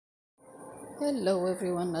Hello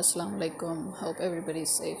everyone, Assalamu alaikum. Hope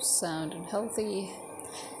everybody's safe, sound, and healthy.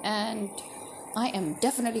 And I am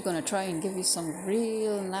definitely going to try and give you some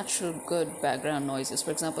real natural good background noises.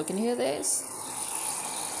 For example, can you hear this?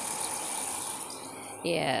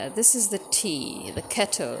 Yeah, this is the tea, the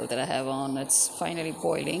kettle that I have on. It's finally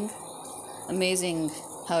boiling. Amazing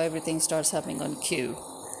how everything starts happening on cue.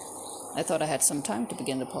 I thought I had some time to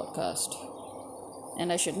begin the podcast.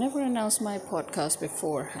 And I should never announce my podcast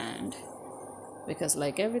beforehand. Because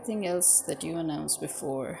like everything else that you announced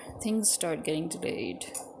before, things start getting delayed.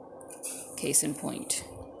 Case in point.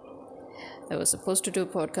 I was supposed to do a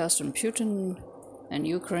podcast on Putin and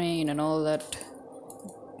Ukraine and all that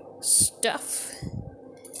stuff.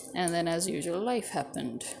 And then as usual, life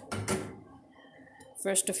happened.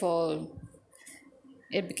 First of all,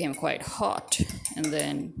 it became quite hot. And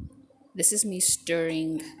then this is me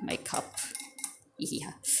stirring my cup.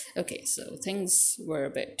 Yeah. Okay, so things were a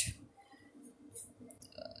bit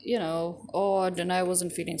odd, and I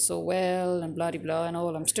wasn't feeling so well, and blah blah and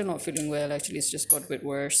all. I'm still not feeling well, actually. It's just got a bit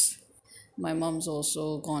worse. My mom's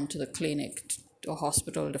also gone to the clinic or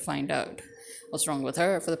hospital to find out what's wrong with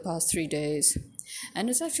her for the past 3 days. And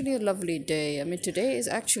it's actually a lovely day. I mean, today is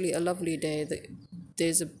actually a lovely day.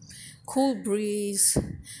 There's a cool breeze,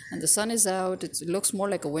 and the sun is out. It looks more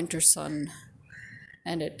like a winter sun.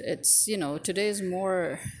 And it's today is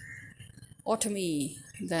more autumny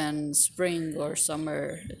than spring or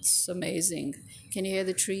summer. It's amazing. Can you hear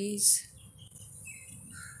the trees?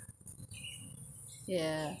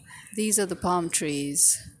 Yeah, these are the palm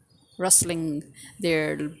trees rustling,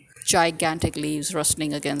 their gigantic leaves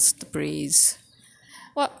rustling against the breeze.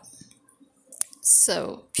 Well,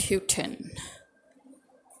 so Putin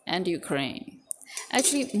and Ukraine.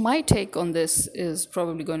 Actually, my take on this is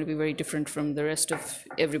probably going to be very different from the rest of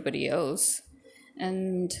everybody else.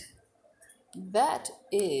 And that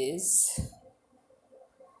is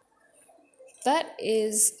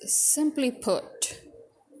simply put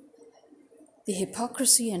the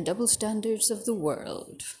hypocrisy and double standards of the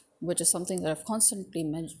world, which is something that I've constantly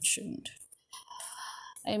mentioned.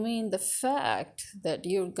 I mean, the fact that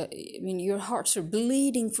your hearts are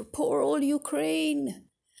bleeding for poor old Ukraine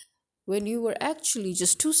when you were actually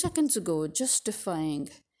just 2 seconds ago justifying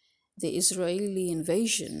the Israeli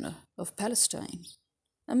invasion of Palestine.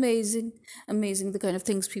 Amazing the kind of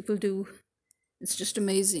things people do. It's just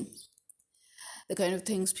amazing. The kind of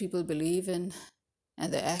things people believe in,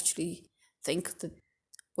 and they actually think that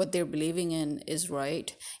what they're believing in is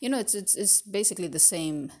right. It's basically the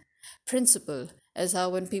same principle as how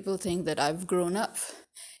when people think that I've grown up,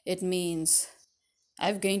 it means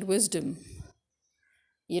I've gained wisdom.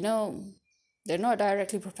 They're not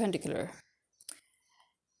directly perpendicular.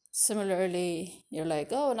 Similarly, you're like,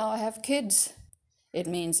 oh, now I have kids. It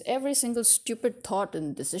means every single stupid thought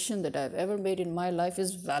and decision that I've ever made in my life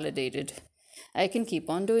is validated. I can keep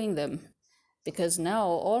on doing them because now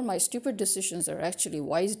all my stupid decisions are actually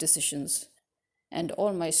wise decisions, and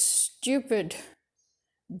all my stupid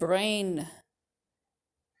brain,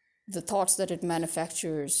 the thoughts that it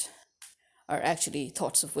manufactures, are actually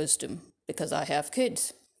thoughts of wisdom because I have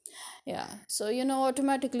kids. Yeah, so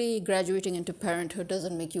automatically graduating into parenthood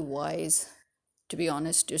doesn't make you wise. To be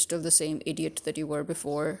honest, you're still the same idiot that you were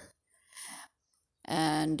before.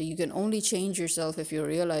 And you can only change yourself if you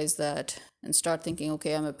realize that and start thinking,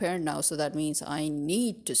 okay, I'm a parent now, so that means I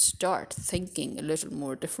need to start thinking a little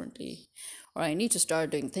more differently, or I need to start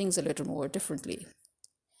doing things a little more differently.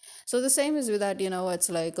 So the same is with that, it's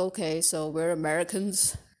like, okay, so we're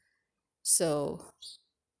Americans, so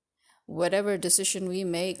whatever decision we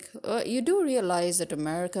make, you do realize that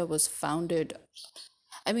America was founded.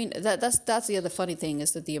 I mean, that's the other funny thing,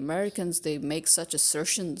 is that the Americans, they make such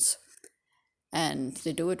assertions, and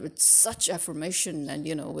they do it with such affirmation and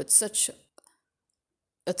with such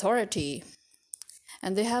authority,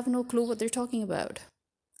 and they have no clue what they're talking about.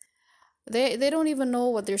 They don't even know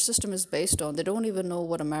what their system is based on. They don't even know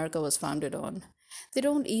what America was founded on. They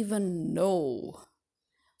don't even know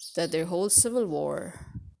that their whole civil war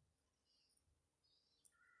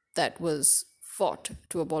that was fought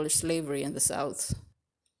to abolish slavery in the South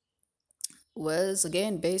was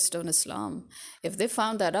again based on Islam. If they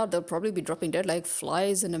found that out, they'll probably be dropping dead like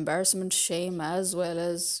flies in embarrassment, shame, as well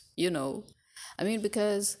as,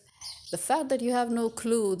 because the fact that you have no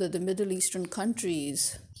clue that the Middle Eastern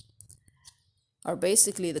countries are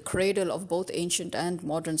basically the cradle of both ancient and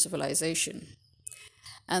modern civilization,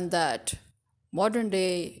 and that modern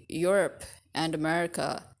day Europe and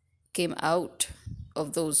America came out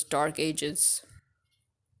of those dark ages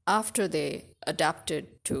after they adapted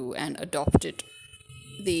to and adopted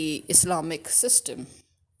the Islamic system,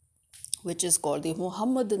 which is called the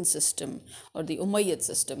Muhammadan system or the Umayyad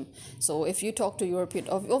system. So if you talk to European,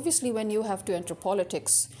 obviously when you have to enter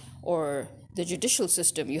politics or the judicial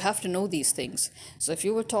system, you have to know these things. So if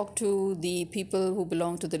you were talk to the people who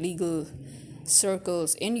belong to the legal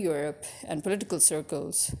circles in Europe and political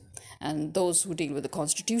circles, and those who deal with the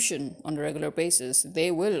constitution on a regular basis, they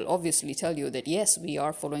will obviously tell you that yes, we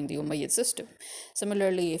are following the Umayyad system.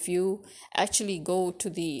 Similarly, if you actually go to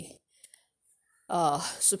the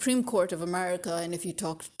Supreme Court of America, and if you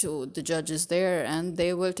talk to the judges there, and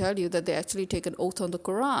they will tell you that they actually take an oath on the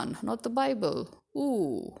Quran, not the Bible.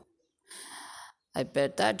 Ooh, I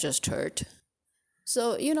bet that just hurt.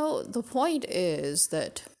 So, the point is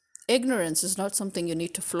that ignorance is not something you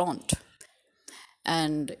need to flaunt.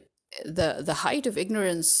 And the height of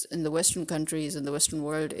ignorance in the Western countries, in the Western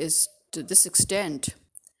world, is to this extent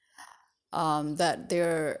that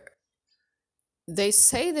they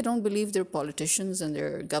say they don't believe their politicians and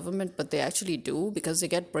their government, but they actually do because they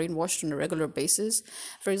get brainwashed on a regular basis.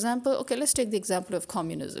 For example, okay, let's take the example of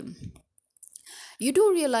communism. You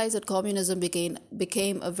do realize that communism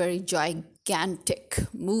became a very gigantic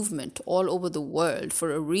movement all over the world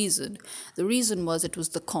for a reason. The reason was it was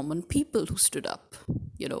the common people who stood up.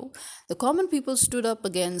 The common people stood up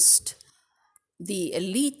against the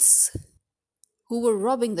elites who were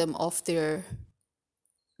robbing them of their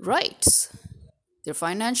rights, their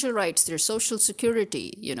financial rights, their social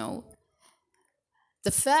security.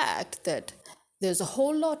 The fact that there's a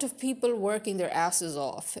whole lot of people working their asses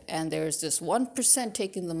off, and there's this 1%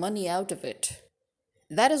 taking the money out of it.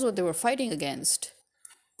 That is what they were fighting against.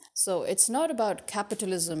 So it's not about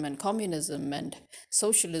capitalism and communism and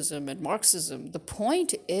socialism and Marxism. The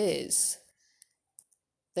point is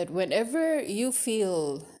that whenever you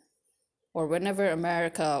feel, or whenever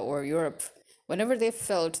America or Europe, whenever they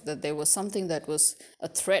felt that there was something that was a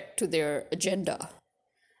threat to their agenda,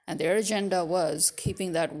 and their agenda was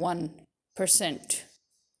keeping that 1%,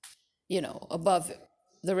 above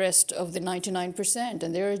the rest of the 99%,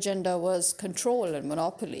 and their agenda was control and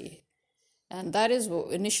monopoly. And that is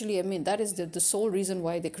initially, that is the sole reason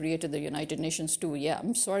why they created the United Nations too. Yeah,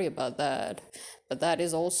 I'm sorry about that, but that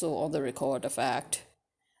is also on the record a fact.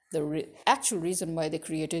 The actual reason why they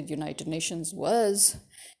created United Nations was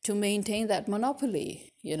to maintain that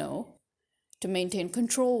monopoly, to maintain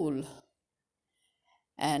control.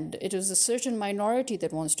 And it is a certain minority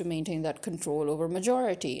that wants to maintain that control over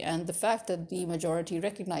majority. And the fact that the majority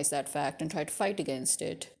recognize that fact and try to fight against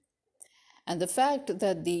it. And the fact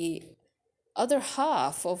that the other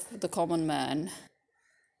half of the common man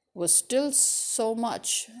was still so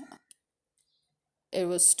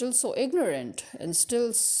ignorant and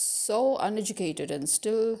still so uneducated and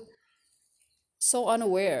still so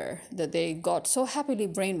unaware that they got so happily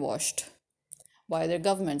brainwashed by their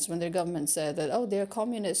governments when their government said that, oh, they're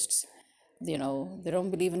communists, they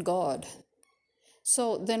don't believe in God.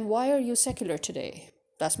 So then why are you secular today?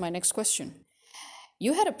 That's my next question.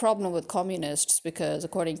 You had a problem with communists because,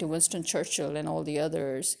 according to Winston Churchill and all the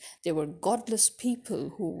others, they were godless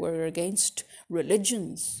people who were against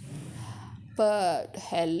religions. But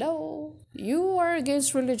hello, you are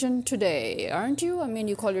against religion today, aren't you?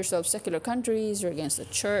 You call yourself secular countries, you're against the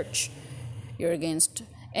church, you're against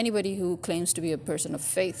anybody who claims to be a person of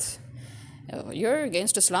faith. You're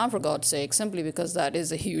against Islam, for God's sake, simply because that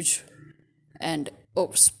is a huge and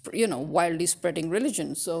wildly spreading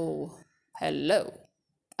religion. So hello,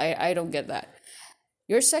 I don't get that.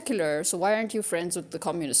 You're secular, so why aren't you friends with the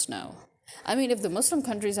communists now? If the Muslim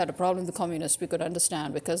countries had a problem with the communists, we could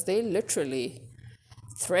understand, because they literally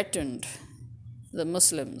threatened the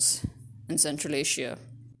Muslims in Central Asia,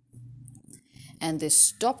 and they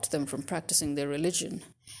stopped them from practicing their religion.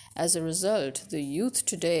 As a result, the youth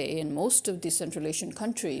today in most of the Central Asian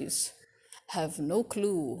countries have no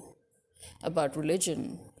clue about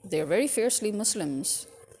religion. They're very fiercely Muslims.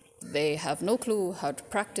 They have no clue how to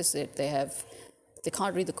practice it. They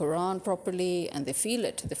can't read the Quran properly, and they feel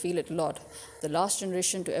it. They feel it a lot. The last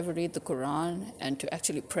generation to ever read the Quran and to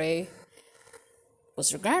actually pray was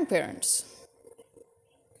their grandparents.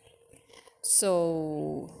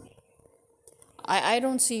 So I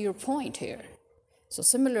don't see your point here. So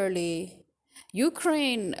similarly,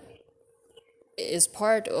 Ukraine is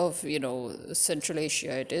part of, Central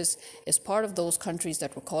Asia. It is part of those countries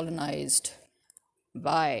that were colonized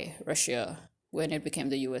by Russia when it became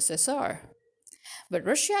the USSR. But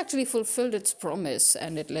Russia actually fulfilled its promise,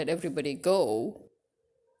 and it let everybody go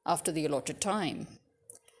after the allotted time.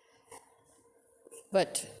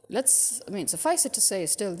 But suffice it to say,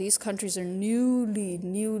 still, these countries are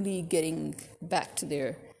newly getting back to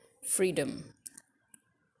their freedom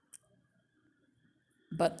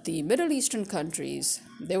But the Middle Eastern countries,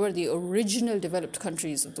 they were the original developed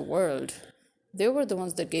countries of the world. They were the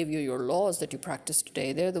ones that gave you your laws that you practice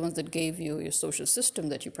today. They're the ones that gave you your social system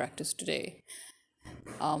that you practice today.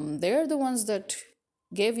 They're the ones that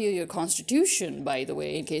gave you your constitution, by the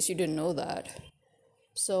way, in case you didn't know that.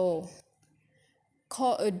 So,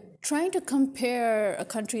 trying to compare a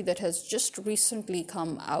country that has just recently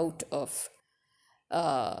come out of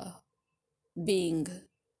being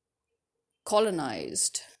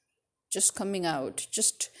colonized, just coming out,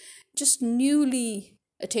 just newly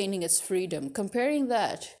attaining its freedom, comparing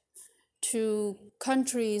that to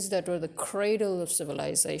countries that were the cradle of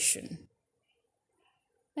civilization.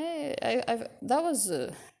 That was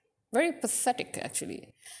very pathetic, actually.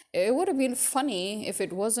 It would have been funny if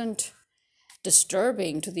it wasn't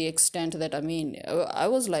disturbing to the extent that, I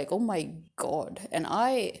was like, oh my God. And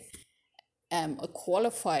I am a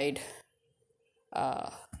qualified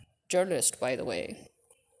journalist, by the way.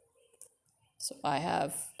 So I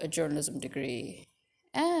have a journalism degree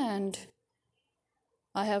and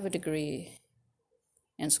I have a degree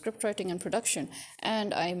in script writing and production.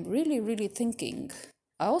 And I'm really, really thinking.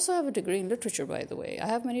 I also have a degree in literature, by the way. I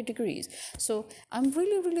have many degrees. So I'm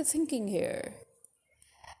really, really thinking here.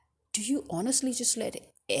 Do you honestly just let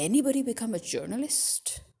anybody become a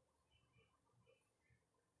journalist?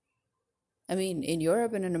 I mean, in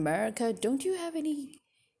Europe and in America, don't you have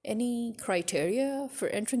any criteria for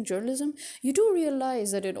entering journalism? You do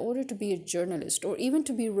realize that in order to be a journalist or even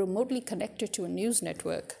to be remotely connected to a news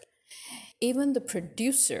network, even the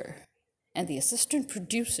producer and the assistant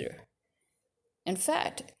producer, in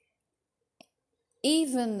fact,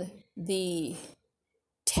 even the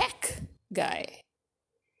tech guy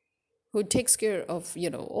who takes care of,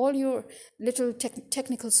 all your little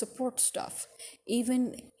technical support stuff,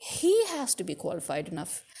 even he has to be qualified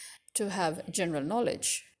enough to have general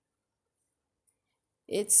knowledge.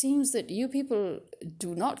 It seems that you people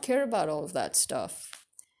do not care about all of that stuff.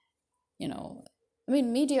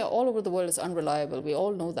 Media all over the world is unreliable. We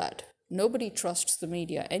all know that. Nobody trusts the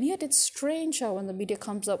media. And yet it's strange how when the media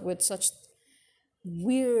comes up with such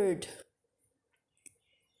weird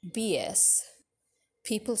BS,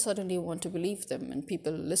 people suddenly want to believe them and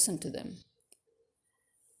people listen to them.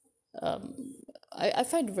 I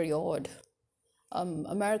find it very odd.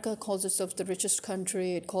 America calls itself the richest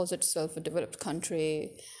country. It calls itself a developed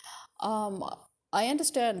country. I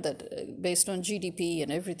understand that based on GDP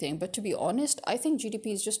and everything, but to be honest, I think GDP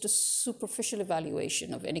is just a superficial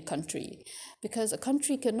evaluation of any country, because a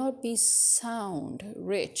country cannot be sound,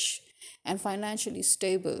 rich, and financially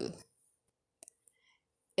stable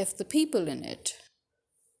if the people in it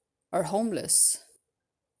are homeless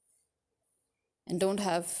and don't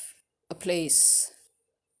have a place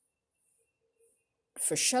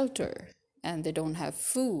for shelter, and they don't have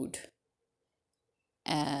food,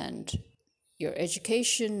 and your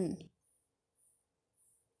education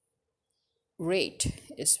rate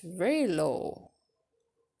is very low,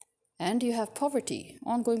 and you have poverty,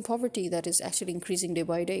 ongoing poverty that is actually increasing day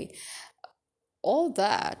by day. All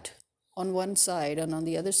that on one side, and on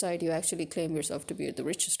the other side, you actually claim yourself to be the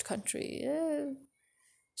richest country.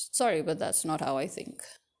 Sorry, but that's not how I think.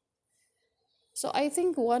 So I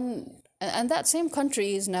think and that same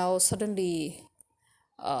country is now suddenly,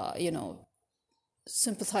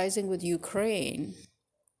 sympathizing with Ukraine.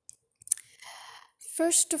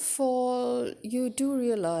 First of all, you do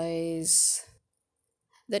realize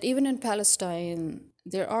that even in Palestine,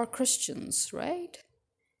 there are Christians, right?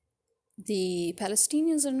 The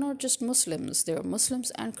Palestinians are not just Muslims, they are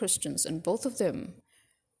Muslims and Christians, and both of them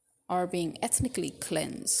are being ethnically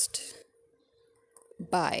cleansed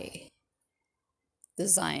by the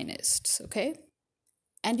Zionists, okay?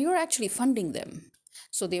 And you're actually funding them.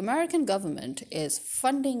 So the American government is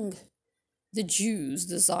funding the Jews,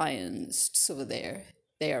 the Zionists over there.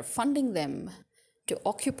 They are funding them to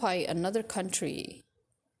occupy another country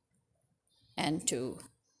and to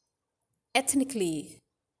ethnically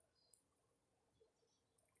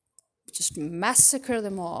just massacre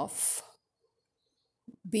them off,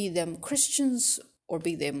 be them Christians or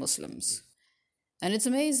be they Muslims. And it's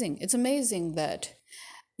amazing that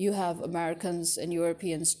you have Americans and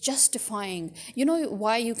Europeans justifying. You know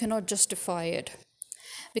why you cannot justify it?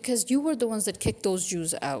 Because you were the ones that kicked those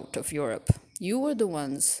Jews out of Europe. You were the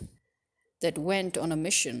ones that went on a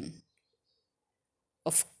mission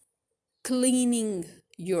of cleaning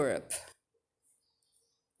Europe,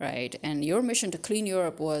 right? And your mission to clean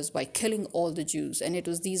Europe was by killing all the Jews. And it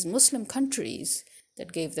was these Muslim countries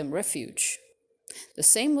that gave them refuge. The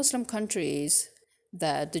same Muslim countries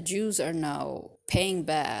that the Jews are now paying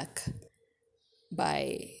back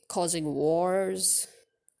by causing wars,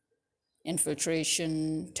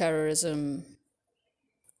 infiltration, terrorism.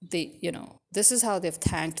 This is how they've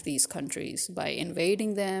tanked these countries, by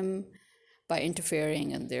invading them, by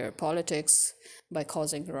interfering in their politics, by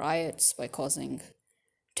causing riots, by causing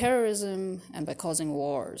terrorism, and by causing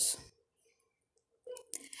wars.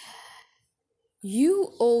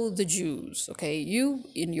 You owe the Jews, okay? You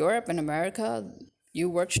in Europe and America, you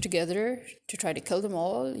worked together to try to kill them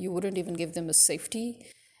all. You wouldn't even give them a safety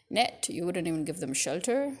net. You wouldn't even give them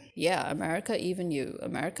shelter. Yeah, America, even you.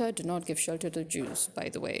 America did not give shelter to the Jews, by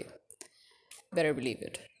the way. Better believe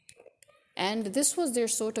it. And this was their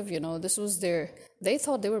sort of, they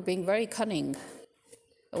thought they were being very cunning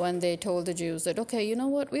when they told the Jews that, okay, you know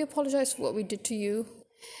what, we apologize for what we did to you.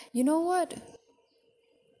 You know what?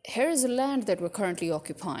 Here is a land that we're currently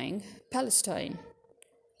occupying, Palestine.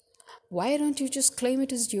 Why don't you just claim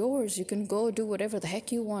it as yours? You can go do whatever the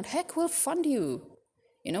heck you want. Heck, we'll fund you.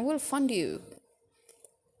 We'll fund you.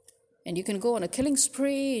 And you can go on a killing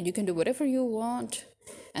spree, and you can do whatever you want.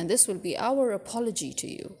 And this will be our apology to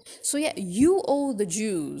you. So yeah, you owe the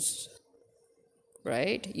Jews,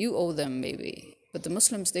 right? You owe them maybe. But the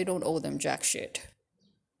Muslims, they don't owe them jack shit.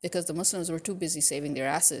 Because the Muslims were too busy saving their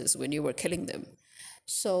asses when you were killing them.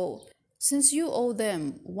 So, since you owe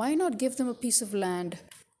them, why not give them a piece of land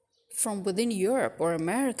from within Europe or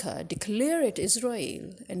America, declare it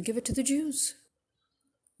Israel, and give it to the Jews?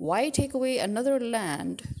 Why take away another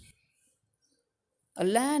land, a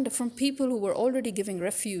land from people who were already giving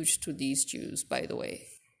refuge to these Jews, by the way,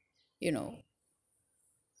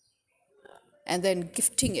 and then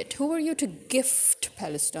gifting it? Who are you to gift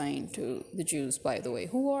Palestine to the Jews, by the way?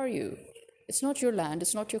 Who are you? It's not your land,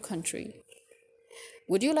 it's not your country.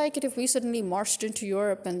 Would you like it if we suddenly marched into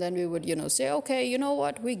Europe and then we would, say, okay, you know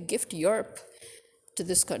what, we gift Europe to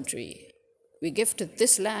this country. We gift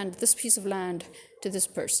this land, this piece of land to this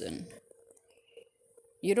person.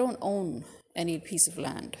 You don't own any piece of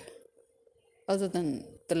land other than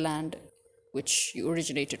the land which you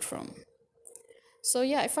originated from. So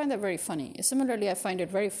yeah, I find that very funny. Similarly, I find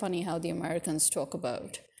it very funny how the Americans talk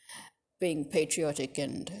about being patriotic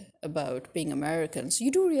and about being Americans.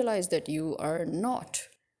 You do realize that you are not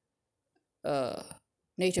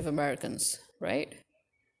Native Americans, right?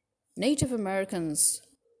 Native Americans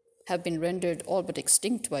have been rendered all but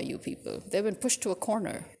extinct by you people. They've been pushed to a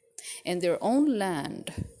corner. In their own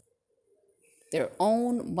land, their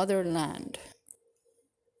own motherland,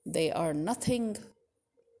 they are nothing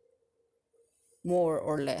more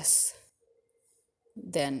or less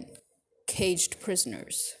than caged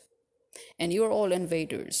prisoners. And you're all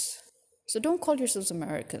invaders. So don't call yourselves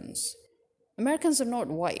Americans. Americans are not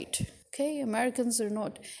white, okay? Americans are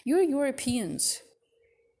not... You're Europeans.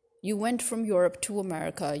 You went from Europe to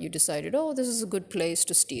America. You decided, oh, this is a good place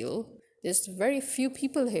to steal. There's very few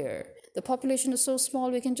people here. The population is so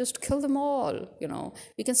small, we can just kill them all,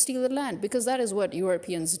 We can steal the land, because that is what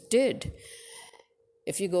Europeans did.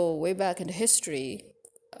 If you go way back into history,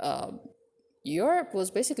 Europe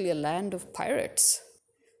was basically a land of pirates.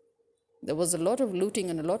 There was a lot of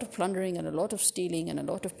looting and a lot of plundering and a lot of stealing and a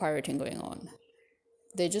lot of pirating going on.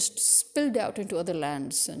 They just spilled out into other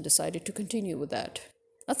lands and decided to continue with that.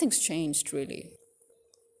 Nothing's changed, really.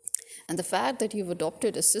 And the fact that you've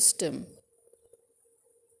adopted a system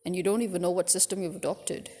and you don't even know what system you've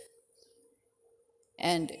adopted.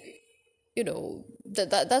 And,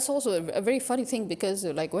 that's also a very funny thing, because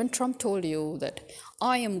like when Trump told you that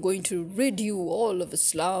I am going to rid you all of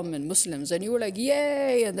Islam and Muslims, and you were like,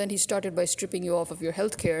 yay, and then he started by stripping you off of your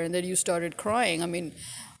healthcare, and then you started crying. I mean,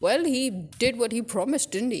 well, he did what he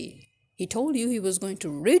promised, didn't he? He told you he was going to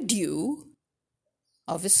rid you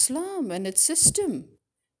of Islam and its system,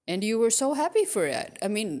 and you were so happy for it. I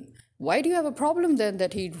mean, why do you have a problem then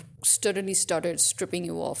that he suddenly started stripping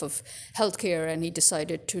you off of healthcare, and he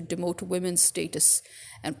decided to demote women's status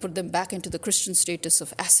and put them back into the Christian status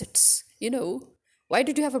of assets? Why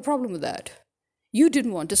did you have a problem with that? You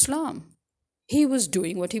didn't want Islam. He was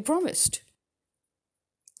doing what he promised.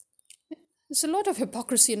 There's a lot of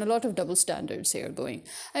hypocrisy and a lot of double standards here going.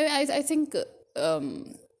 I think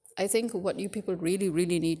what you people really,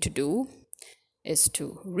 really need to do is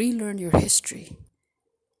to relearn your history.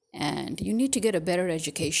 And you need to get a better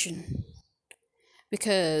education,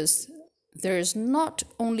 because there is not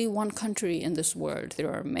only one country in this world.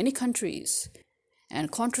 There are many countries.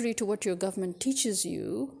 And contrary to what your government teaches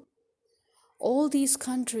you, all these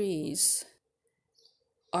countries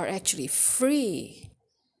are actually free.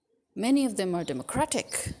 Many of them are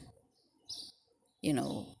democratic,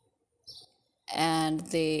 and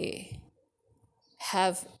they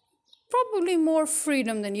have probably more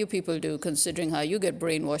freedom than you people do, considering how you get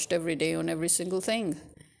brainwashed every day on every single thing.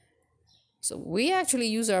 So we actually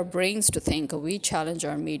use our brains to think. We challenge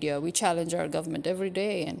our media, we challenge our government every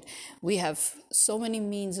day, and we have so many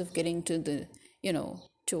means of getting to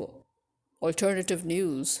to alternative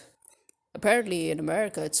news. Apparently, in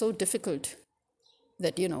America, it's so difficult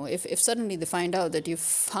that, if suddenly they find out that you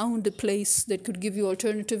found a place that could give you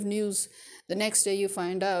alternative news, the next day you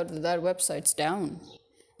find out that that website's down.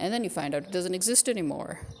 And then you find out it doesn't exist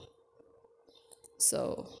anymore.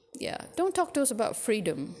 So, yeah, don't talk to us about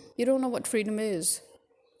freedom. You don't know what freedom is.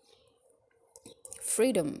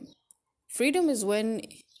 Freedom. Freedom is when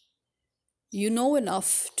you know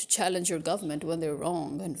enough to challenge your government when they're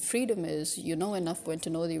wrong. And freedom is you know enough when to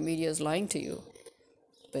know the media is lying to you.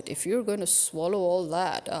 But if you're going to swallow all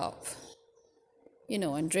that up,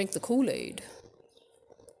 and drink the Kool-Aid,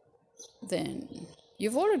 then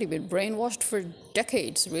you've already been brainwashed for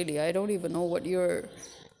decades, really. I don't even know what you're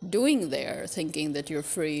doing there, thinking that you're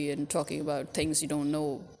free and talking about things you don't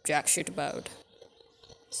know jack shit about.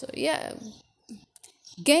 So, yeah,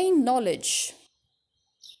 gain knowledge.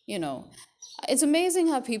 It's amazing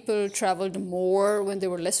how people traveled more when there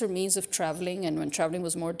were lesser means of traveling and when traveling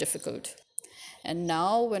was more difficult. And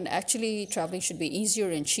now, when actually traveling should be easier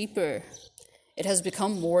and cheaper, it has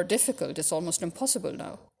become more difficult. It's almost impossible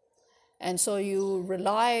now. And so you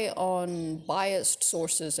rely on biased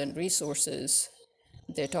sources and resources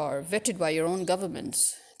that are vetted by your own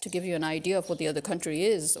governments to give you an idea of what the other country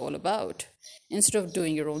is all about, instead of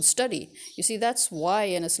doing your own study. You see, that's why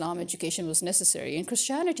in Islam education was necessary. In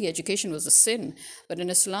Christianity, education was a sin, but in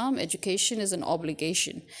Islam, education is an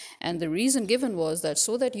obligation. And the reason given was that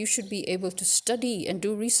so that you should be able to study and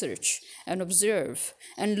do research and observe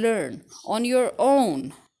and learn on your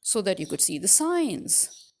own so that you could see the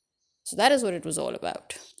signs. So that is what it was all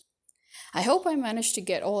about. I hope I managed to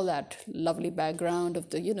get all that lovely background of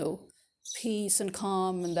the, peace and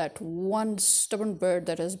calm and that one stubborn bird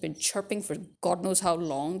that has been chirping for God knows how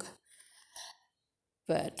long.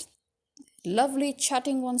 But lovely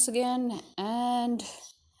chatting once again, and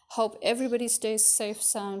hope everybody stays safe,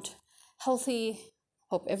 sound, healthy.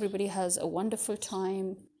 Hope everybody has a wonderful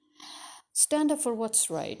time. Stand up for what's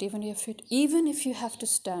right, even if you have to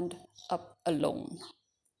stand up alone.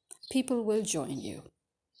 People will join you.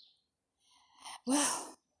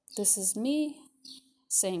 Well, this is me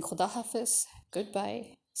saying Khuda Hafiz,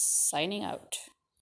 goodbye, signing out.